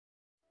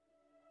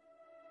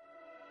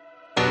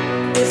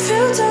if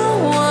you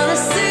don't wanna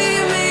see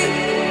me.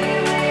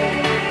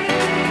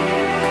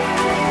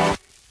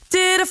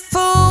 Did a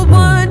full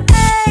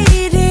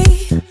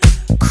 180,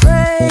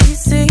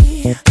 crazy,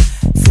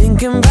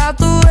 thinking about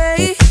the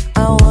way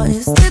I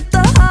was. Did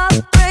the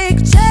heartbreak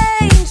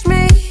change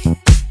me?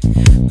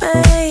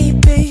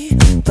 Maybe,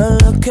 but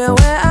look at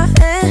where I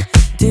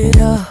ended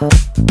up.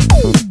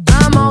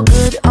 I'm all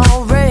good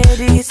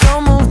already,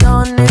 so moved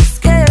on, it's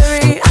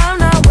scary. I'm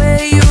not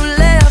where you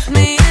left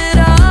me at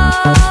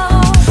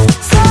all.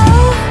 So,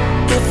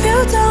 if you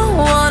don't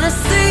wanna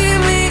see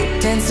me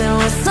dancing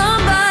with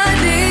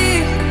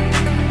somebody,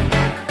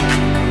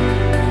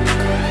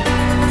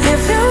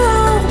 if you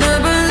wanna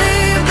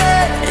believe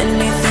that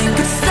anything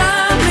could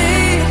stop me,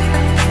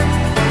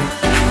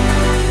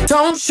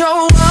 don't show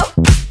up,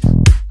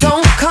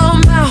 don't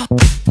come out,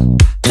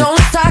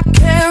 don't start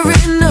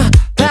caring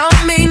about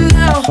me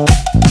now.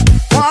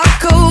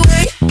 Walk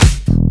away,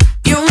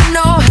 you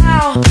know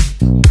how.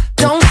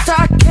 Don't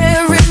start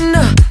caring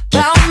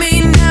about me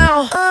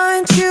now.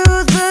 Aren't you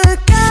the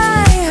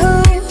guy who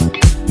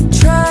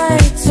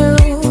tried to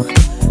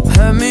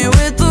hurt me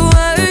with the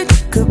word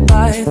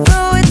goodbye?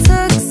 Though it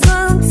took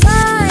some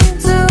time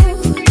to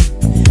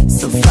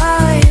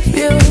survive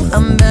you,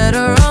 I'm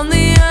better on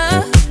the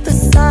other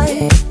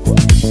side.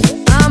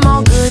 I'm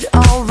all good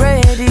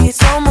already,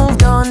 so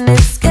moved on,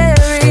 it's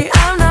scary.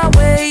 I'm not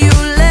where you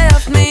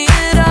left me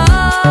at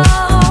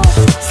all.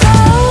 So,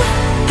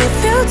 if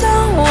you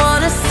don't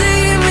wanna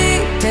see me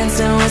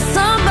dancing with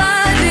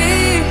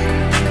somebody,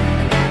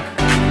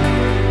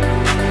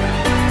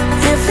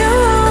 if you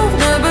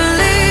wanna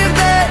believe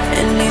that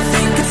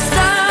anything could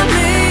stop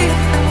me,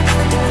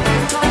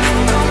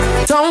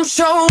 don't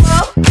show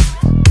up,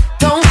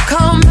 don't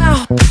come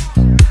out,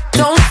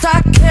 don't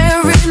start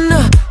caring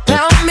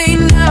about me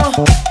now.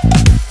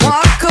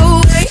 Walk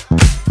away,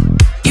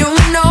 you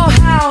know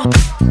how.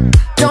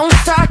 Don't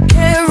start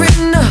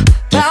caring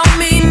about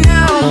me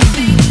now.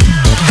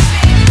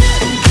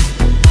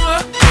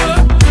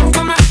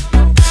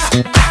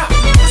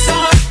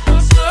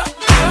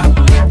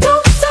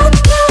 Don't stop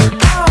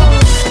now.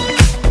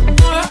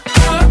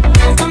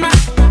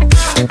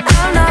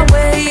 I'm not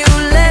where you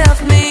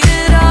left me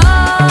at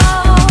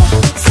all.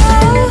 So,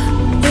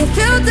 if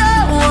you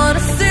don't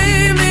wanna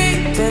see me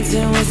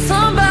dancing with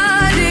somebody,